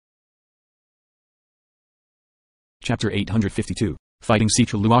Chapter 852. Fighting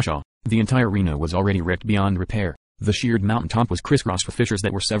Situ Luosha. The entire arena was already wrecked beyond repair. The sheared mountaintop was crisscrossed with fissures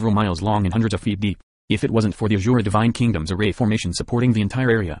that were several miles long and hundreds of feet deep. If it wasn't for the Azure Divine Kingdom's array formation supporting the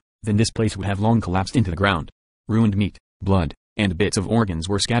entire area, then this place would have long collapsed into the ground. Ruined meat, blood, and bits of organs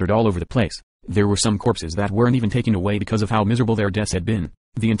were scattered all over the place. There were some corpses that weren't even taken away because of how miserable their deaths had been.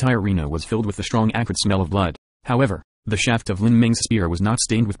 The entire arena was filled with the strong acrid smell of blood. However, the shaft of Lin Ming's spear was not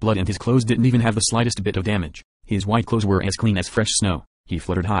stained with blood and his clothes didn't even have the slightest bit of damage. His white clothes were as clean as fresh snow. He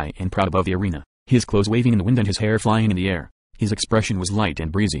fluttered high and proud above the arena, his clothes waving in the wind and his hair flying in the air. His expression was light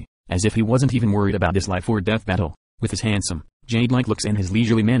and breezy, as if he wasn't even worried about this life or death battle. With his handsome, jade-like looks and his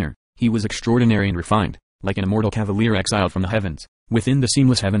leisurely manner, he was extraordinary and refined, like an immortal cavalier exiled from the heavens. Within the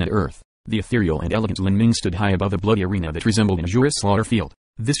seamless heaven and earth, the ethereal and elegant Lin Ming stood high above the bloody arena that resembled an azure slaughter field.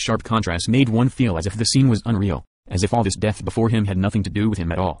 This sharp contrast made one feel as if the scene was unreal, as if all this death before him had nothing to do with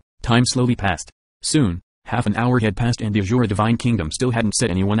him at all. Time slowly passed. Soon, half an hour had passed and the Azure Divine Kingdom still hadn't set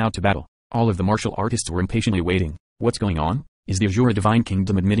anyone out to battle. All of the martial artists were impatiently waiting. What's going on? Is the Azure Divine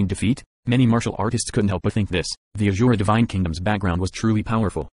Kingdom admitting defeat? Many martial artists couldn't help but think this. The Azure Divine Kingdom's background was truly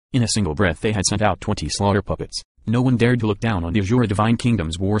powerful. In a single breath they had sent out 20 slaughter puppets. No one dared to look down on the Azure Divine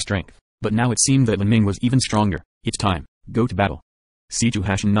Kingdom's war strength. But now it seemed that Lin Ming was even stronger. It's time. Go to battle. Situ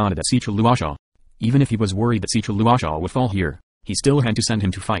Hashan nodded at Situ Luosha. Even if he was worried that Situ Luosha would fall here, he still had to send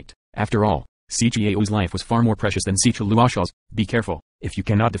him to fight. After all, Sichu's life was far more precious than Situ Luosha's. Be careful. If you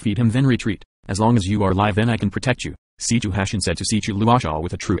cannot defeat him then retreat. As long as you are alive then I can protect you. Situ Hashan said to Situ Luosha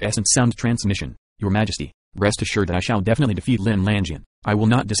with a true essence sound transmission. Your Majesty, rest assured that I shall definitely defeat Lin Lanjian. I will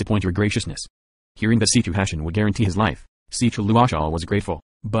not disappoint your graciousness. Hearing that Situ Hashan would guarantee his life, Situ Luosha was grateful.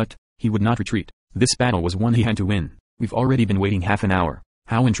 But he would not retreat. This battle was one he had to win. We've already been waiting half an hour.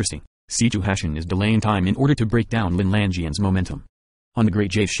 How interesting. Situ Hashan is delaying time in order to break down Lin Lanjian's momentum. On the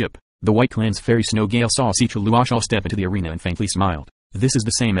Great Jade's ship, the White Clan's fairy Snow Gale saw Situ Luosha step into the arena and faintly smiled. This is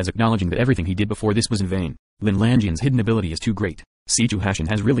the same as acknowledging that everything he did before this was in vain. Lin Lanjian's hidden ability is too great. Situ Hashan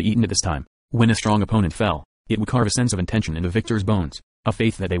has really eaten it this time. When a strong opponent fell, it would carve a sense of intention in the victor's bones, a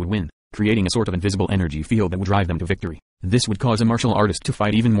faith that they would win, creating a sort of invisible energy field that would drive them to victory. This would cause a martial artist to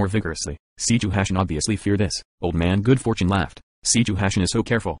fight even more vigorously. Situ Hashan obviously feared this. Old man Good Fortune laughed. Situ Hashan is so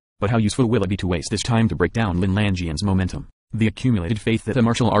careful, but how useful will it be to waste this time to break down Lin Lanjian's momentum? The accumulated faith that the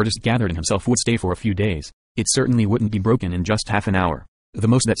martial artist gathered in himself would stay for a few days. It certainly wouldn't be broken in just half an hour. The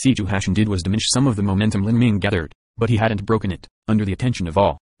most that Situ Hashan did was diminish some of the momentum Lin Ming gathered, but he hadn't broken it. Under the attention of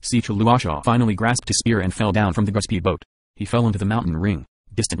all, Situ Luosha finally grasped his spear and fell down from the speed boat. He fell into the mountain ring,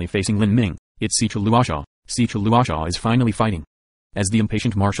 distantly facing Lin Ming. It's Situ Luosha. Situ Luosha is finally fighting. As the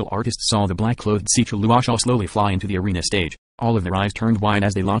impatient martial artists saw the black-clothed Situ Luosha slowly fly into the arena stage, all of their eyes turned wide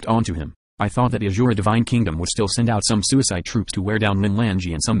as they locked onto him. I thought that the Azure Divine Kingdom would still send out some suicide troops to wear down Lin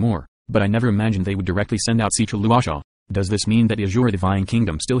Lanjian some more, but I never imagined they would directly send out Situ Luosha. Does this mean that the Azure Divine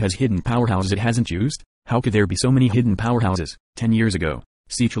Kingdom still has hidden powerhouses it hasn't used? How could there be so many hidden powerhouses? 10 years ago,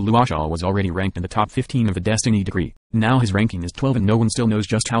 Situ Luosha was already ranked in the top 15 of the Destiny decree. Now his ranking is 12 and no one still knows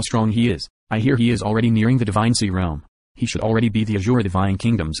just how strong he is. I hear he is already nearing the Divine Sea realm. He should already be the Azure Divine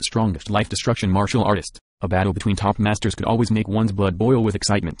Kingdom's strongest life-destruction martial artist. A battle between top masters could always make one's blood boil with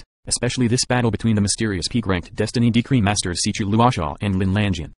excitement, especially this battle between the mysterious peak-ranked Destiny decree masters Situ Luosha and Lin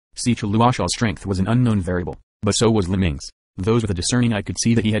Lanjian. Situ Luosha's strength was an unknown variable, but so was Lin Ming's. Those with a discerning eye could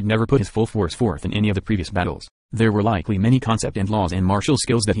see that he had never put his full force forth in any of the previous battles. There were likely many concept and laws and martial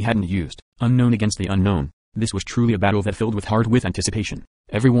skills that he hadn't used. Unknown against the unknown. This was truly a battle that filled with heart with anticipation.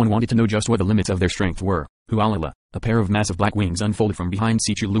 Everyone wanted to know just what the limits of their strength were. Hualala, a pair of massive black wings unfolded from behind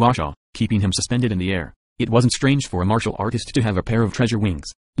Situ Luosha, keeping him suspended in the air. It wasn't strange for a martial artist to have a pair of treasure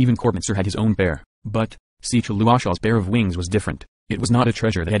wings. Even Corbinser had his own pair. But Situ Luosha's pair of wings was different. It was not a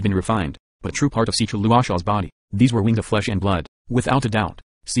treasure that had been refined, but a true part of Situ Luosha's body. These were wings of flesh and blood. Without a doubt,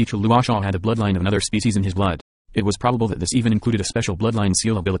 Situ Luosha had the bloodline of another species in his blood. It was probable that this even included a special bloodline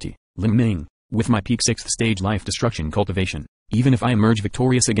seal ability. Lin Ming, with my peak 6th stage life destruction cultivation, even if I emerge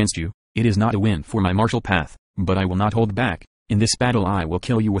victorious against you, it is not a win for my martial path, but I will not hold back. In this battle I will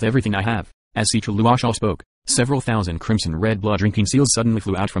kill you with everything I have. As Situ Luosha spoke, several thousand crimson red blood drinking seals suddenly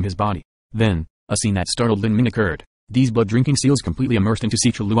flew out from his body. Then, a scene that startled Lin Ming occurred. These blood drinking seals completely immersed into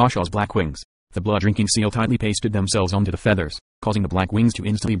Situ Luosha's black wings. The blood drinking seal tightly pasted themselves onto the feathers, causing the black wings to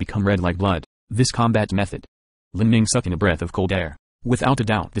instantly become red like blood. This combat method. Lin Ming sucked in a breath of cold air. Without a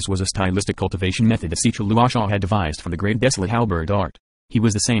doubt this was a stylistic cultivation method that Situ Luosha had devised from the great desolate halberd art. He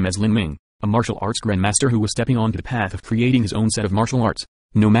was the same as Lin Ming, a martial arts grandmaster who was stepping onto the path of creating his own set of martial arts.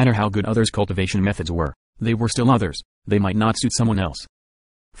 No matter how good others' cultivation methods were, they were still others. They might not suit someone else.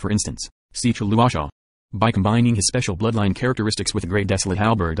 For instance, Situ Luosha, by combining his special bloodline characteristics with the great desolate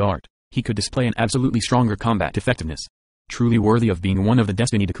halberd art, he could display an absolutely stronger combat effectiveness. Truly worthy of being one of the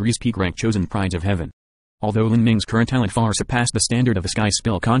Destiny Decree's peak rank chosen prides of heaven. Although Lin Ming's current talent far surpassed the standard of the Sky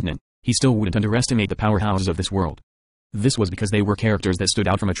Spill continent, he still wouldn't underestimate the powerhouses of this world. This was because they were characters that stood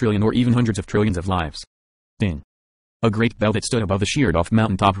out from a trillion or even hundreds of trillions of lives. Ding. A great bell that stood above the sheared-off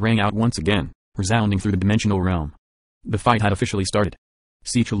mountaintop rang out once again, resounding through the dimensional realm. The fight had officially started.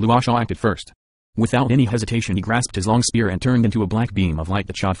 Situ Luosha acted first. Without any hesitation he grasped his long spear and turned into a black beam of light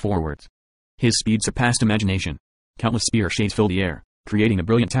that shot forwards. His speed surpassed imagination. Countless spear shades filled the air, creating a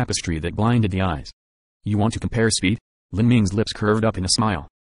brilliant tapestry that blinded the eyes. You want to compare speed? Lin Ming's lips curved up in a smile.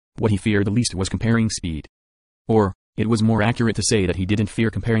 What he feared the least was comparing speed. Or, it was more accurate to say that he didn't fear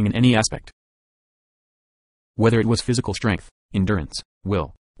comparing in any aspect. Whether it was physical strength, endurance,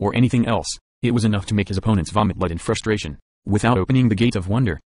 will, or anything else, it was enough to make his opponents vomit blood in frustration. Without opening the gate of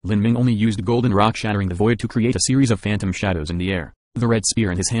wonder, Lin Ming only used golden rock shattering the void to create a series of phantom shadows in the air. The red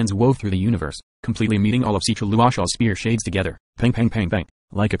spear in his hands wove through the universe, completely meeting all of Situ Luosha's spear shades together. Pang pang pang pang,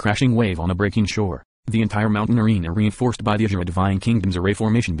 like a crashing wave on a breaking shore. The entire mountain arena reinforced by the Azure Divine Kingdom's array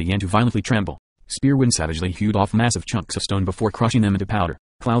formation began to violently tremble. Spearwind savagely hewed off massive chunks of stone before crushing them into powder.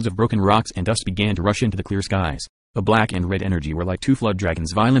 Clouds of broken rocks and dust began to rush into the clear skies. A black and red energy were like two flood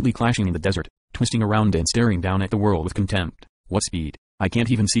dragons violently clashing in the desert, twisting around and staring down at the world with contempt. What speed! I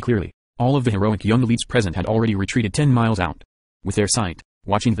can't even see clearly. All of the heroic young elites present had already retreated 10 miles out. With their sight,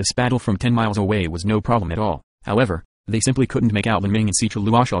 watching this battle from 10 miles away was no problem at all. However, they simply couldn't make out Lin Ming and Situ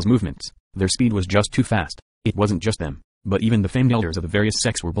Luosha's movements. Their speed was just too fast. It wasn't just them, but even the famed elders of the various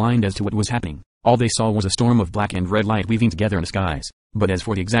sects were blind as to what was happening. All they saw was a storm of black and red light weaving together in the skies. But as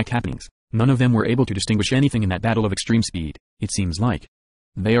for the exact happenings, none of them were able to distinguish anything in that battle of extreme speed. It seems like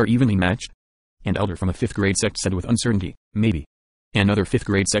they are evenly matched. An elder from a 5th grade sect said with uncertainty, maybe. Another 5th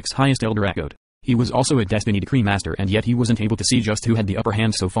grade sect's highest elder echoed. He was also a Destiny Decree master and yet he wasn't able to see just who had the upper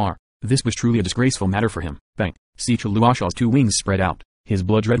hand so far. This was truly a disgraceful matter for him. Bang! Situ Luosha's two wings spread out. His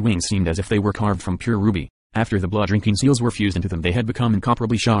blood-red wings seemed as if they were carved from pure ruby. After the blood-drinking seals were fused into them they had become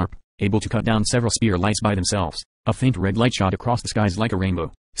incomparably sharp, able to cut down several spear lights by themselves. A faint red light shot across the skies like a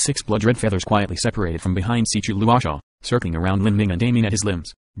rainbow. 6 blood-red feathers quietly separated from behind Situ Luosha, circling around Lin Ming and aiming at his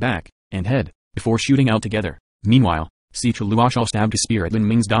limbs, back, and head, before shooting out together. Meanwhile, Situ Luosha stabbed his spear at Lin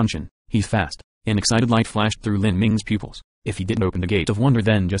Ming's danshan. He's fast. An excited light flashed through Lin Ming's pupils. If he didn't open the gate of wonder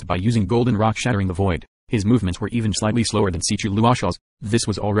then just by using golden rock shattering the void, his movements were even slightly slower than Situ Luosha's. This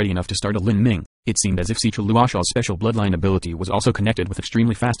was already enough to startle Lin Ming. It seemed as if Situ Luosha's special bloodline ability was also connected with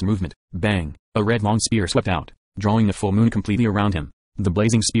extremely fast movement. Bang! A red long spear swept out, drawing the full moon completely around him. The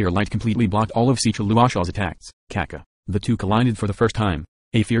blazing spear light completely blocked all of Situ Luosha's attacks. Kaka. The two collided for the first time.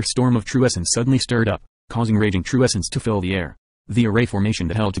 A fierce storm of true essence suddenly stirred up, causing raging true essence to fill the air. The array formation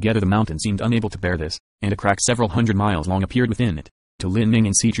that held together the mountain seemed unable to bear this, and a crack several hundred miles long appeared within it. To Lin Ming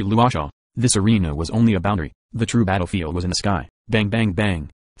and Situ Luosha, this arena was only a boundary. The true battlefield was in the sky. Bang bang bang.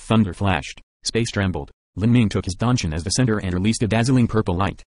 Thunder flashed. Space trembled. Lin Ming took his danshan as the center and released a dazzling purple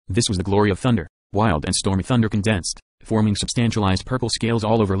light. This was the glory of thunder. Wild and stormy thunder condensed, forming substantialized purple scales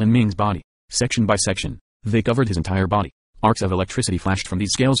all over Lin Ming's body. Section by section, they covered his entire body. Arcs of electricity flashed from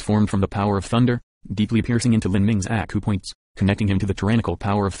these scales formed from the power of thunder, deeply piercing into Lin Ming's acupoints, connecting him to the tyrannical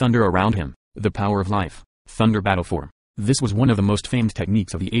power of thunder around him. The power of life. Thunder battle form. This was one of the most famed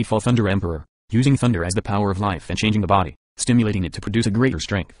techniques of the Eightfall Thunder Emperor, using thunder as the power of life and changing the body, stimulating it to produce a greater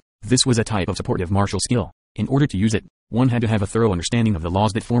strength. This was a type of supportive martial skill. In order to use it, one had to have a thorough understanding of the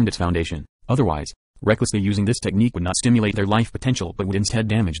laws that formed its foundation. Otherwise, recklessly using this technique would not stimulate their life potential but would instead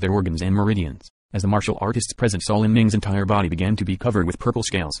damage their organs and meridians. As the martial artists present saw Lin Ming's entire body began to be covered with purple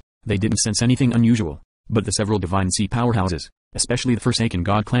scales, they didn't sense anything unusual. But the several divine sea powerhouses, especially the Forsaken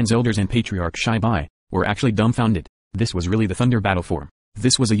God clan's elders and Patriarch Shibai, were actually dumbfounded. This was really the thunder battle form.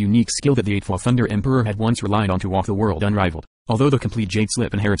 This was a unique skill that the Eightfall Thunder Emperor had once relied on to walk the world unrivaled. Although the complete Jade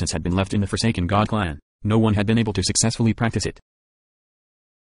Slip inheritance had been left in the Forsaken God clan, no one had been able to successfully practice it.